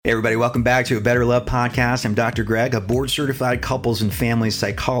Everybody, welcome back to A Better Love Podcast. I'm Dr. Greg, a board-certified couples and family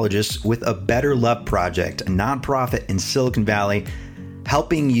psychologist with A Better Love Project, a nonprofit in Silicon Valley,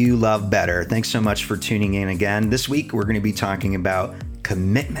 helping you love better. Thanks so much for tuning in again. This week, we're going to be talking about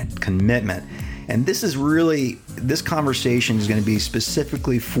commitment. And this conversation is going to be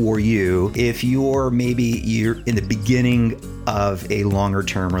specifically for you if you're in the beginning of a longer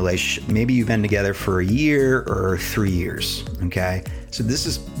term relationship. Maybe you've been together for a year or 3 years. Okay. So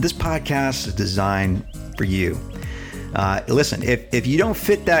this podcast is designed for you. Listen, if you don't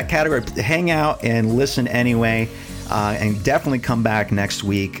fit that category, hang out and listen anyway, and definitely come back next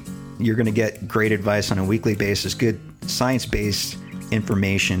week. You're going to get great advice on a weekly basis, good science-based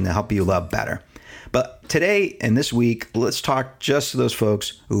information to help you love better. But today and this week, let's talk just to those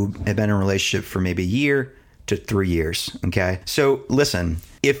folks who have been in a relationship for maybe a year to 3 years. Okay. So listen,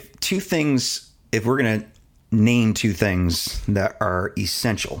 if we're going to name two things that are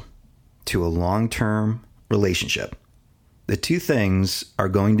essential to a long-term relationship, the two things are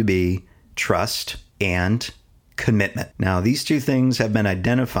going to be trust and commitment. Now, these two things have been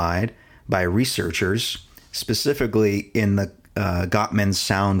identified by researchers, specifically in the Gottman's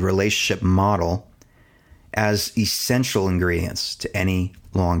sound relationship model, as essential ingredients to any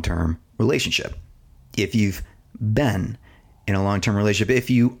long-term relationship. If you've been in a long-term relationship, if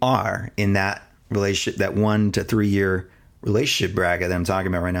you are in that relationship, that 1 to 3 year relationship bracket that I'm talking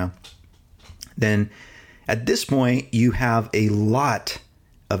about right now, then at this point, you have a lot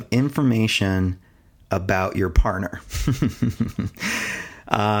of information about your partner.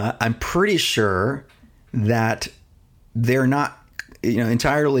 I'm pretty sure that they're not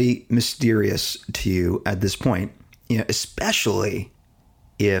entirely mysterious to you at this point, especially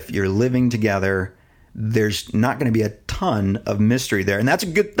if you're living together. There's not going to be a ton of mystery there. And that's a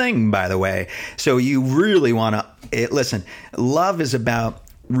good thing, by the way. So you really want to listen. Love is about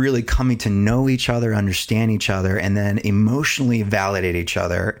really coming to know each other, understand each other, and then emotionally validate each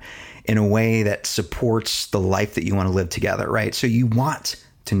other in a way that supports the life that you want to live together, right? So you want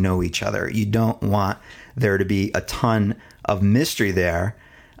to know each other. You don't want there to be a ton of mystery there.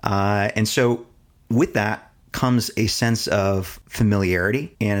 And so with that comes a sense of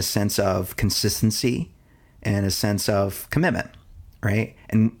familiarity and a sense of consistency and a sense of commitment, right?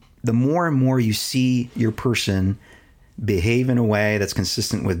 And the more and more you see your person behave in a way that's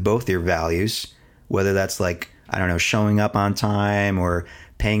consistent with both your values, whether that's showing up on time or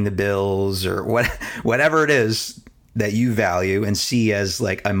paying the bills or whatever it is that you value and see as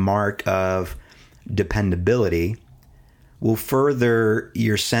like a mark of dependability, will further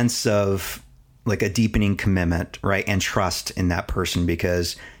your sense of like a deepening commitment, right? And trust in that person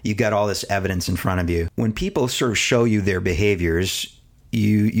because you got all this evidence in front of you. When people sort of show you their behaviors,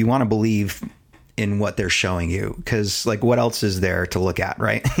 you want to believe in what they're showing you because what else is there to look at,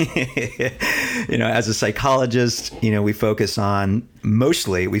 right? As a psychologist, we focus on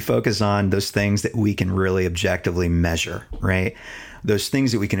those things that we can really objectively measure, right? Those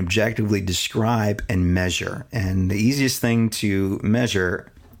things that we can objectively describe and measure. And the easiest thing to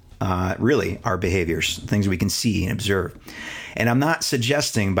measure really are behaviors, things we can see and observe. And I'm not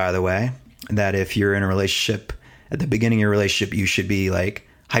suggesting, by the way, that if you're in a relationship, at the beginning of your relationship, you should be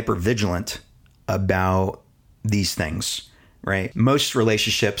hyper vigilant about these things, right? Most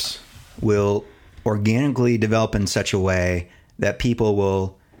relationships will organically develop in such a way that people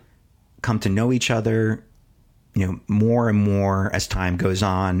will come to know each other more and more as time goes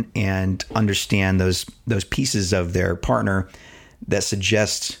on and understand those pieces of their partner that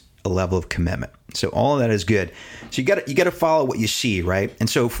suggest a level of commitment. So all of that is good. So you got to follow what you see, right? And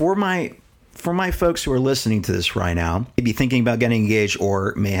so for my folks who are listening to this right now, maybe thinking about getting engaged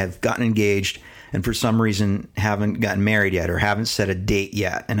or may have gotten engaged and for some reason haven't gotten married yet or haven't set a date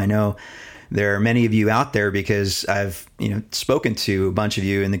yet. And I know there are many of you out there because I've spoken to a bunch of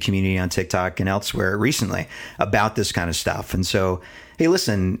you in the community on TikTok and elsewhere recently about this kind of stuff. And so, hey,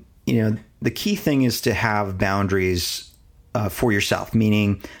 listen, the key thing is to have boundaries for yourself,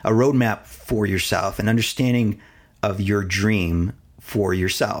 meaning a roadmap for yourself, an understanding of your dream for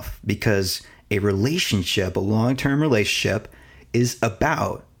yourself, because a long-term relationship is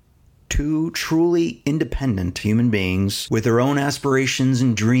about two truly independent human beings with their own aspirations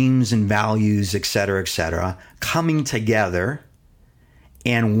and dreams and values, et cetera, coming together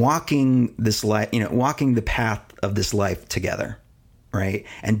and walking this life, walking the path of this life together, right?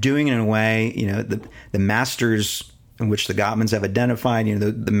 And doing it in a way, the masters in which the Gottmans have identified,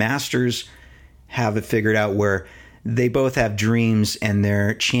 the masters have it figured out where they both have dreams and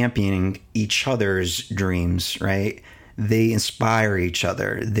they're championing each other's dreams, right? They inspire each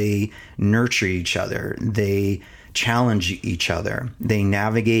other. They nurture each other. They challenge each other. They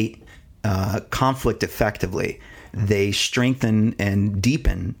navigate conflict effectively. They strengthen and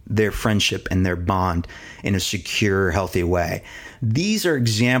deepen their friendship and their bond in a secure, healthy way. These are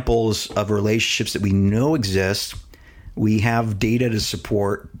examples of relationships that we know exist. We have data to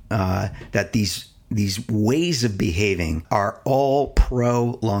support that these ways of behaving are all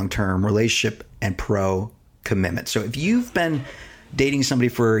pro long-term relationship and pro commitment. So if you've been dating somebody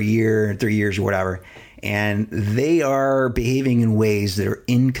for a year, 3 years, or whatever, and they are behaving in ways that are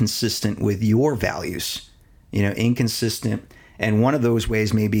inconsistent with your values, inconsistent. And one of those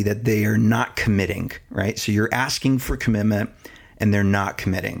ways may be that they are not committing, right? So you're asking for commitment and they're not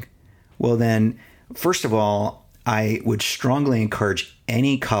committing. Well, then, first of all, I would strongly encourage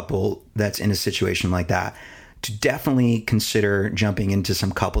any couple that's in a situation like that to definitely consider jumping into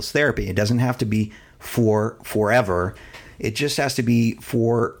some couples therapy. It doesn't have to be for forever. It just has to be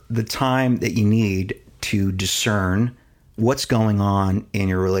for the time that you need to discern what's going on in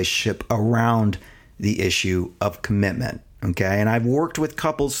your relationship around the issue of commitment. Okay. And I've worked with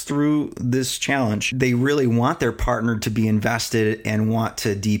couples through this challenge. They really want their partner to be invested and want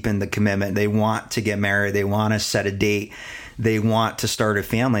to deepen the commitment. They want to get married. They want to set a date. They want to start a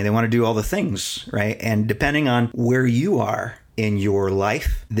family. They want to do all the things, right? And depending on where you are in your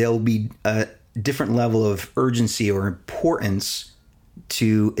life, there'll be a different level of urgency or importance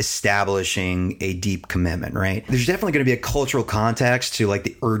to establishing a deep commitment, right? There's definitely going to be a cultural context to like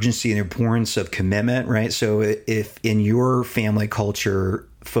the urgency and the importance of commitment, right? So if in your family culture,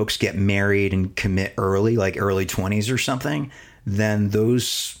 folks get married and commit early, like early 20s or something, then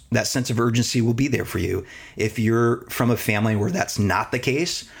that sense of urgency will be there for you. If you're from a family where that's not the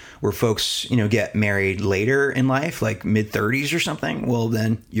case, where folks, get married later in life, like mid 30s or something, well,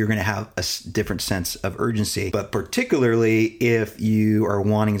 then you're going to have a different sense of urgency. But particularly if you are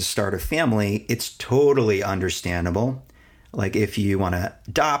wanting to start a family, it's totally understandable. Like if you want to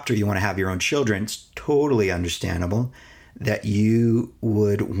adopt or you want to have your own children, it's totally understandable that you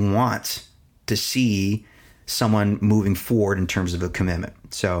would want to see someone moving forward in terms of a commitment.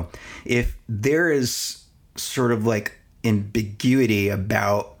 So if there is sort of like ambiguity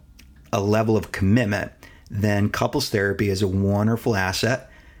about a level of commitment, then couples therapy is a wonderful asset.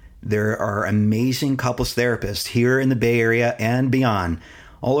 There are amazing couples therapists here in the Bay Area and beyond,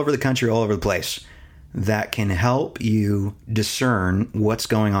 all over the country, all over the place, that can help you discern what's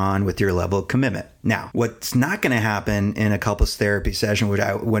going on with your level of commitment. Now, what's not going to happen in a couples therapy session, which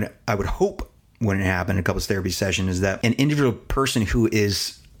I would hope wouldn't happen in a couples therapy session, is that an individual person who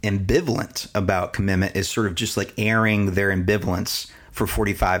is ambivalent about commitment is sort of just like airing their ambivalence for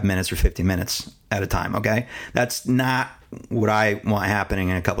 45 minutes or 50 minutes at a time, okay? That's not what I want happening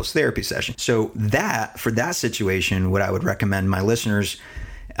in a couples therapy session. So for that situation, what I would recommend my listeners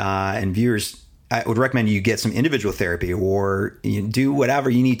and viewers, I would recommend you get some individual therapy or you do whatever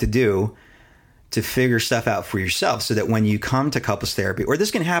you need to do to figure stuff out for yourself so that when you come to couples therapy, or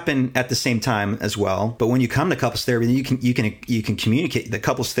this can happen at the same time as well, but when you come to couples therapy, you can communicate. The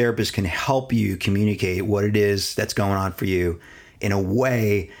couples therapist can help you communicate what it is that's going on for you in a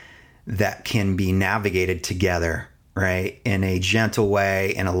way that can be navigated together, right? In a gentle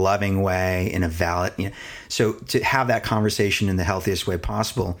way, in a loving way, in a valid, so to have that conversation in the healthiest way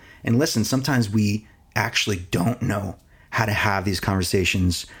possible. And listen, sometimes we actually don't know how to have these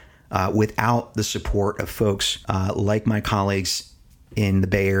conversations without the support of folks like my colleagues in the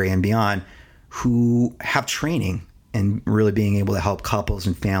Bay Area and beyond who have training in really being able to help couples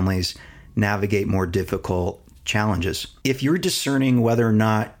and families navigate more difficult challenges. If you're discerning whether or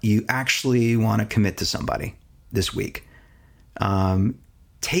not you actually want to commit to somebody this week,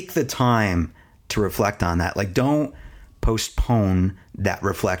 take the time to reflect on that. Like, don't postpone that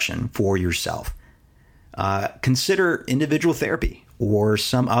reflection for yourself. Consider individual therapy or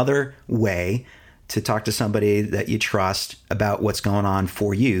some other way to talk to somebody that you trust about what's going on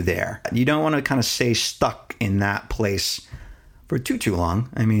for you there. You don't want to kind of stay stuck in that place for too long.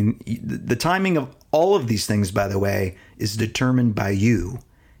 I mean, the timing of all of these things, by the way, is determined by you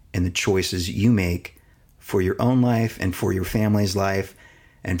and the choices you make for your own life and for your family's life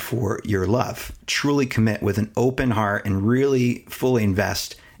and for your love. Truly commit with an open heart and really fully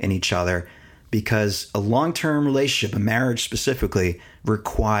invest in each other, because a long-term relationship, a marriage specifically,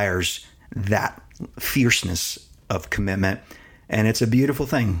 requires that fierceness of commitment. And it's a beautiful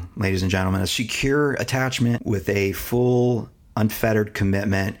thing, ladies and gentlemen, a secure attachment with a full, unfettered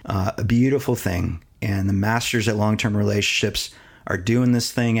commitment, a beautiful thing. And the masters at long-term relationships are doing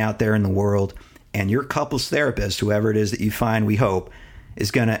this thing out there in the world. And your couples therapist, whoever it is that you find, we hope,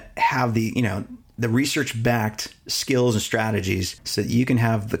 is going to have the the research-backed skills and strategies so that you can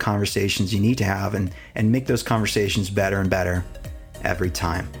have the conversations you need to have and make those conversations better and better every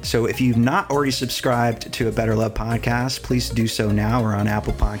time. So if you've not already subscribed to a Better Love podcast, please do so now. We're on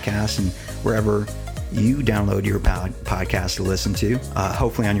Apple Podcasts and wherever you download your podcast to listen to,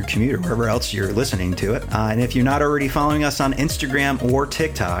 hopefully on your commute or wherever else you're listening to it. And if you're not already following us on Instagram or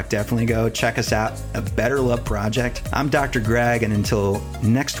TikTok, definitely go check us out, A Better Love Project. I'm Dr. Greg, and until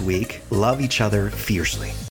next week, love each other fiercely.